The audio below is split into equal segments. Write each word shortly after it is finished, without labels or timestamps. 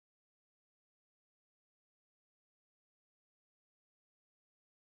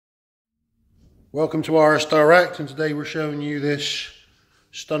Welcome to RS Direct, and today we're showing you this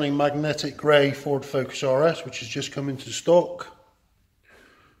stunning magnetic grey Ford Focus RS which has just come into stock.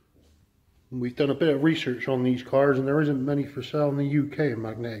 And we've done a bit of research on these cars and there isn't many for sale in the UK in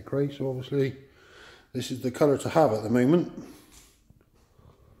magnetic grey, so obviously this is the colour to have at the moment.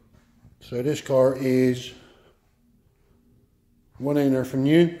 So this car is one owner from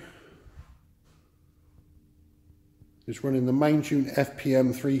new. It's running the Mountune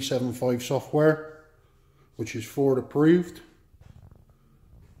Fpm375 software, which is Ford approved.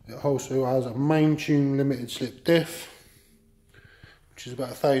 It also has a Mountune limited slip diff, which is about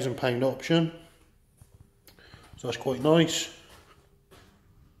 £1,000 option. So that's quite nice.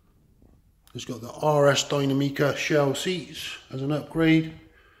 It's got the RS Dynamica shell seats as an upgrade,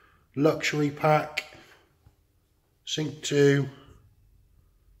 luxury pack, Sync 2,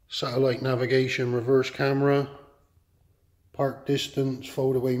 satellite navigation, reverse camera, park distance,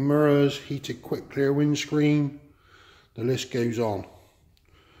 fold away mirrors, heated quick clear windscreen, the list goes on.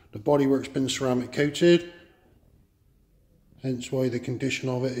 The bodywork's been ceramic coated, hence why the condition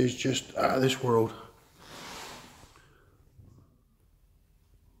of it is just out of this world.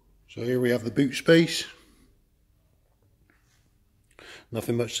 So here we have the boot space.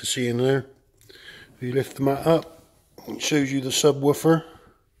 Nothing much to see in there. If you lift the mat up, it shows you the subwoofer,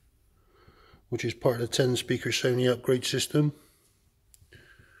 which is part of the 10 speaker Sony upgrade system.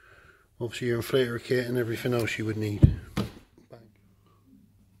 Obviously your inflator kit and everything else you would need. So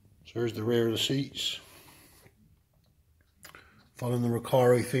here's the rear of the seats. Following the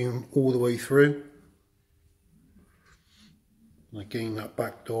Recaro theme all the way through. And again, that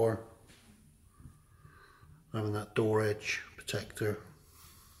back door, having that door edge protector.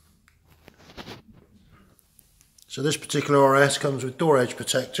 So this particular RS comes with door edge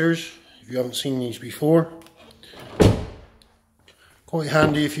protectors. If you haven't seen these before, quite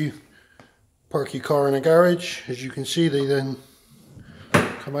handy if you park your car in a garage. As you can see, they then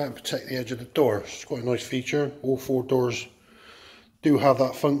come out and protect the edge of the door. It's quite a nice feature. All four doors do have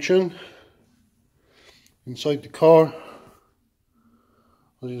that function. Inside the car,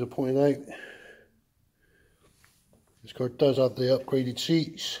 as I pointed out, this car does have the upgraded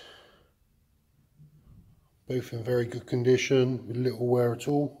seats, both in very good condition with little wear at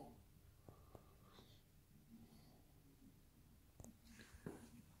all.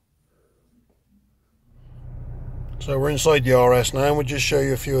 So we're inside the RS now, and we'll just show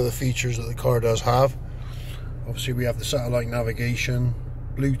you a few of the features that the car does have. Obviously we have the satellite navigation,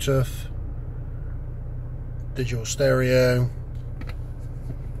 Bluetooth, digital stereo.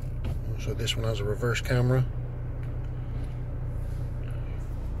 Also this one has a reverse camera.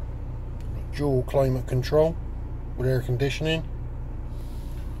 Dual climate control with air conditioning.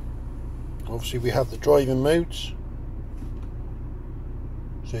 Obviously we have the driving modes.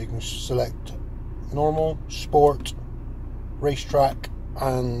 So you can select normal, sport, racetrack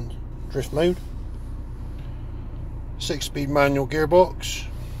and drift mode. 6-speed manual gearbox.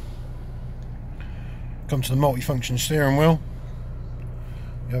 Come to the multi-function steering wheel.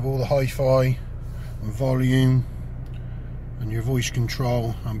 You have all the hi-fi and volume and your voice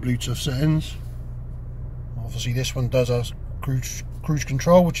control and Bluetooth settings. Obviously this one does have cruise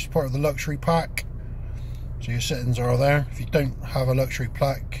control, which is part of the luxury pack. So your settings are there. If you don't have a luxury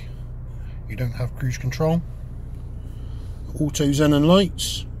pack, you don't have cruise control. Auto xenon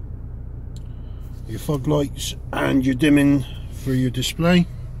lights, your fog lights and your dimming for your display.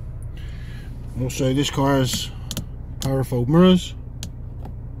 Also this car has power fold mirrors,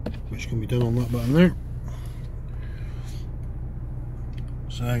 which can be done on that button there.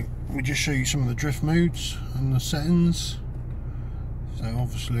 So let me just show you some of the drift modes and the settings. So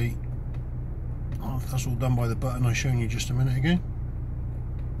obviously that's all done by the button I showed you just a minute ago.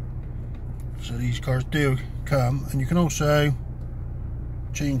 So these cars do come, and you can also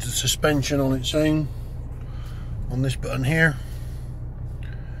change the suspension on its own on this button here.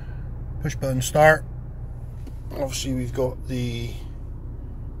 Push button start. Obviously we've got the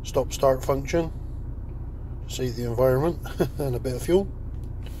stop start function to save the environment and a bit of fuel.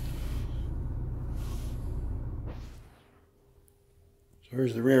 So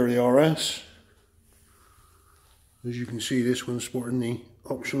here's the rear of the RS. As you can see, this one's sporting the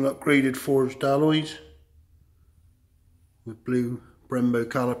optional upgraded forged alloys with blue Brembo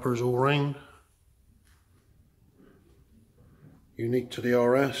calipers all round. Unique to the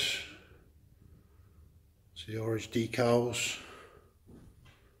RS. It's the orange decals.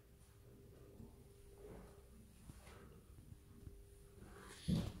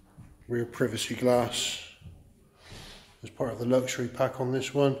 Rear privacy glass as part of the luxury pack on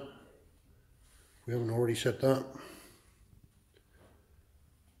this one. We haven't already said that.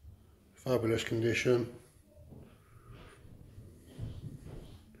 Fabulous condition.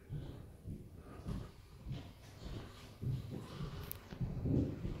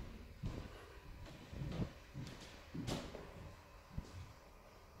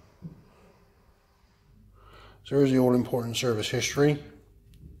 So here's the all-important service history,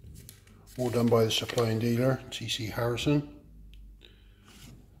 all done by the supplying dealer, TC Harrison.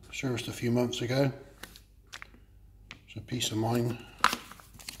 Serviced a few months ago. It's a peace of mind.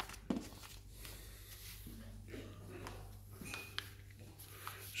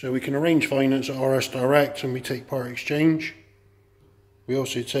 So we can arrange finance at RS Direct and we take part exchange. We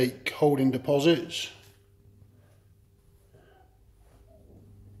also take holding deposits.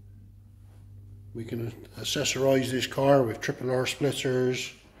 We can accessorise this car with RRR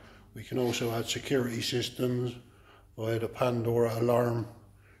splitters. We can also add security systems via the Pandora alarm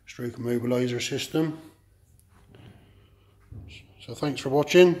stroke immobiliser system. So thanks for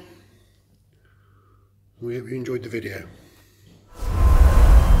watching. We hope you enjoyed the video.